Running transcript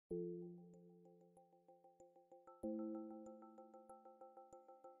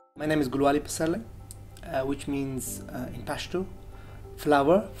My name is Gulwali Passarlay, which means in Pashto,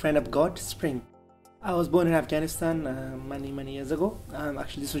 flower, friend of God, spring. I was born in Afghanistan many years ago.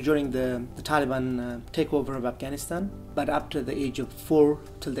 Actually, this was during the Taliban takeover of Afghanistan. But after the age of 4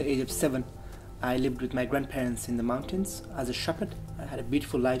 till the age of 7, I lived with my grandparents in the mountains as a shepherd. I had a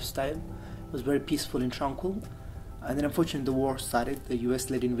beautiful lifestyle. It was very peaceful and tranquil. And then unfortunately the war started, the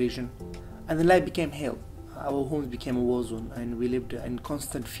US-led invasion. And then life became hell. Our homes became a war zone, and we lived in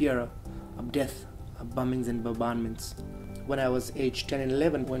constant fear of death, of bombings and bombardments. When I was aged 10 and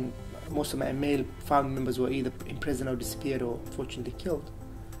 11, when most of my male family members were either in prison or disappeared or unfortunately killed,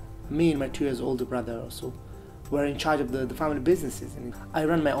 me and my 2 years older brother also were in charge of the family businesses. And I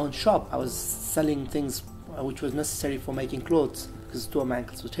ran my own shop. I was selling things which was necessary for making clothes, because 2 of my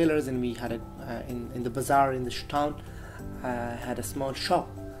uncles were tailors, and we had in the bazaar in the town, had a small shop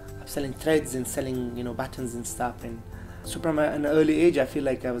selling threads and selling buttons and stuff. And so from an early age I feel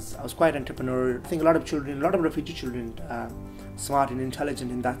like I was quite entrepreneurial. I think a lot of refugee children are smart and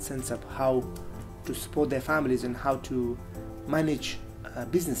intelligent in that sense of how to support their families and how to manage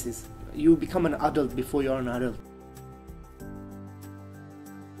businesses. You become an adult before you're an adult.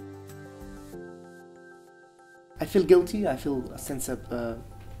 I feel guilty. I feel a sense of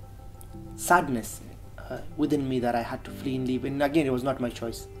sadness within me that I had to flee and leave. And again, it was not my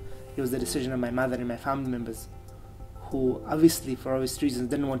choice. It was the decision of my mother and my family members, who obviously, for obvious reasons,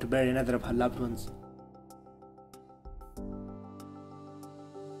 didn't want to bury another of her loved ones.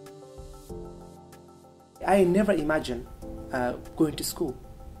 I never imagined going to school,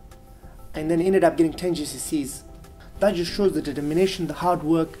 and then ended up getting 10 GCSEs. That just shows the determination, the hard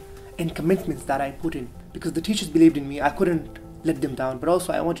work and commitments that I put in, because the teachers believed in me. I couldn't let them down, but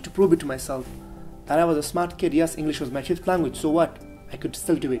also I wanted to prove it to myself that I was a smart kid. Yes, English was my 5th language, so what? I could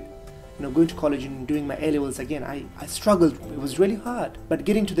still do it. Going to college and doing my A-levels again, I struggled. It was really hard. But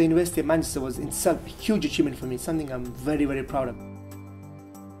getting to the University of Manchester was in itself a huge achievement for me, something I'm very, very proud of.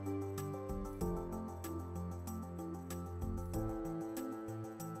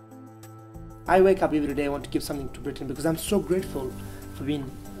 I wake up every day, I want to give something to Britain, because I'm so grateful for being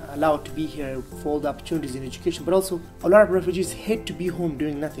allowed to be here, for all the opportunities in education. But also, a lot of refugees hate to be home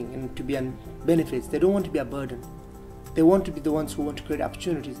doing nothing and to be on benefits. They don't want to be a burden. They want to be the ones who want to create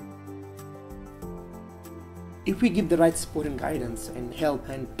opportunities. If we give the right support and guidance and help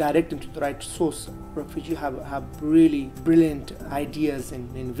and direct them to the right source, refugees have really brilliant ideas and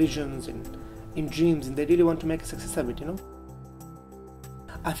visions and dreams, and they really want to make a success of it,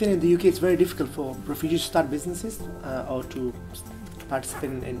 I feel in the UK it's very difficult for refugees to start businesses or to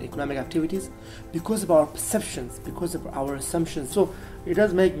participate in economic activities because of our perceptions, because of our assumptions. So it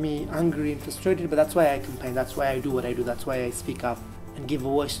does make me angry and frustrated, but that's why I campaign, that's why I do what I do, that's why I speak up and give a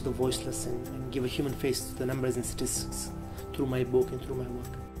voice to the voiceless and give a human face to the numbers and statistics through my book and through my work.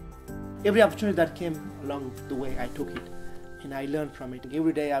 Every opportunity that came along the way, I took it and I learned from it.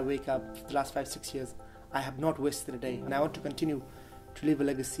 Every day I wake up, for the last 5-6 years, I have not wasted a day, and I want to continue to leave a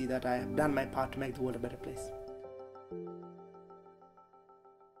legacy that I have done my part to make the world a better place.